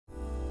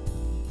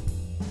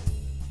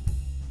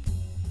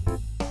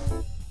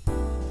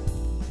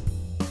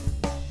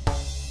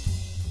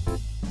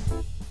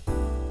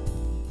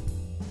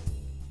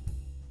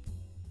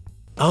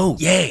Oh,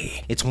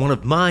 yay! It's one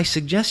of my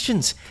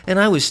suggestions, and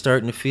I was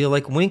starting to feel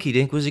like Winky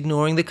Dink was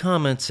ignoring the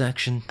comment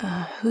section.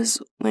 Who's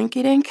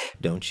Winky Dink?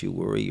 Don't you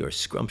worry your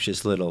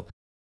scrumptious little,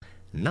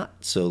 not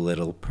so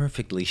little,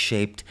 perfectly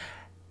shaped...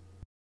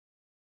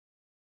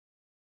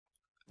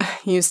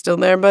 You still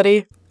there,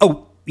 buddy?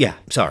 Oh, yeah,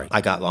 sorry.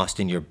 I got lost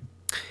in your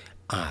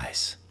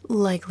eyes.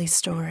 Likely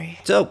story.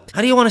 So,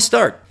 how do you want to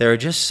start? There are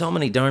just so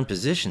many darn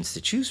positions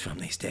to choose from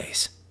these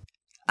days.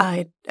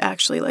 I'd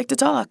actually like to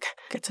talk.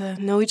 Get to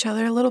know each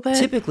other a little bit.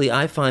 Typically,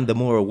 I find the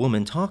more a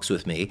woman talks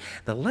with me,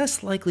 the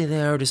less likely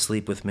they are to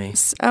sleep with me.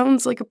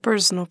 Sounds like a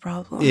personal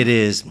problem. It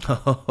is.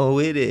 Oh,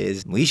 it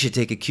is. We should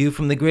take a cue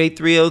from the great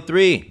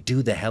 303.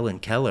 Do the Helen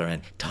Keller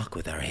and talk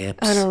with our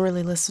hips. I don't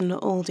really listen to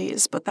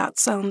oldies, but that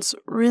sounds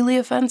really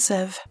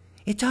offensive.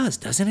 It does,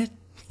 doesn't it?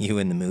 You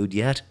in the mood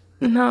yet?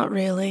 Not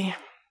really.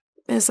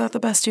 Is that the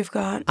best you've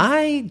got?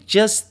 I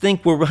just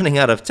think we're running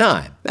out of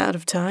time. Out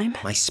of time?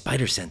 My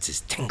spider sense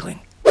is tingling.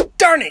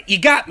 Darn it, you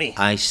got me!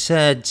 I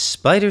said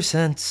spider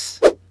sense.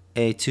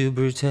 Et tu,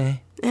 Brute?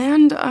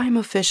 And I'm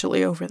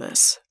officially over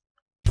this.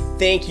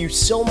 Thank you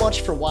so much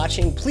for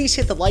watching. Please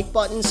hit the like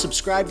button,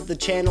 subscribe to the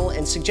channel,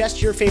 and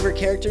suggest your favorite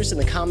characters in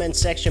the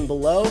comments section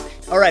below.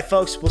 Alright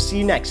folks, we'll see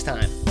you next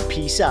time.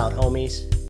 Peace out, homies.